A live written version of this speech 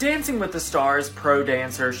Dancing with the Stars pro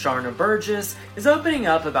dancer Sharna Burgess is opening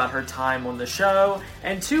up about her time on the show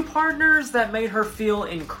and two partners that made her feel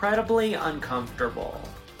incredibly uncomfortable.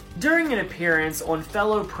 During an appearance on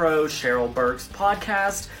fellow pro Cheryl Burke's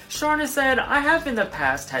podcast, Sharna said, "I have in the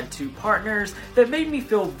past had two partners that made me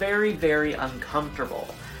feel very, very uncomfortable."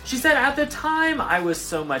 She said, "At the time, I was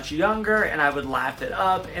so much younger and I would laugh it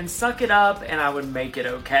up and suck it up and I would make it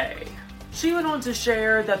okay." She went on to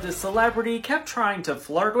share that the celebrity kept trying to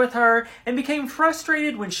flirt with her and became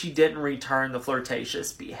frustrated when she didn't return the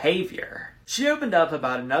flirtatious behavior. She opened up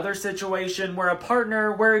about another situation where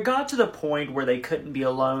it got to the point where they couldn't be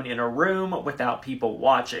alone in a room without people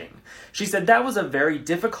watching. She said, "That was a very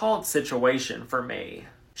difficult situation for me."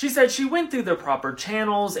 She said she went through the proper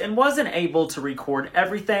channels and wasn't able to record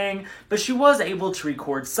everything, but she was able to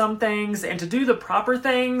record some things and to do the proper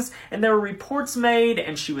things, and there were reports made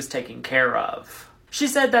and she was taken care of. She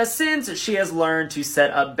said that since she has learned to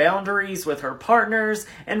set up boundaries with her partners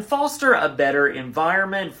and foster a better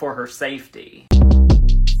environment for her safety.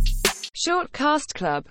 Short Cast Club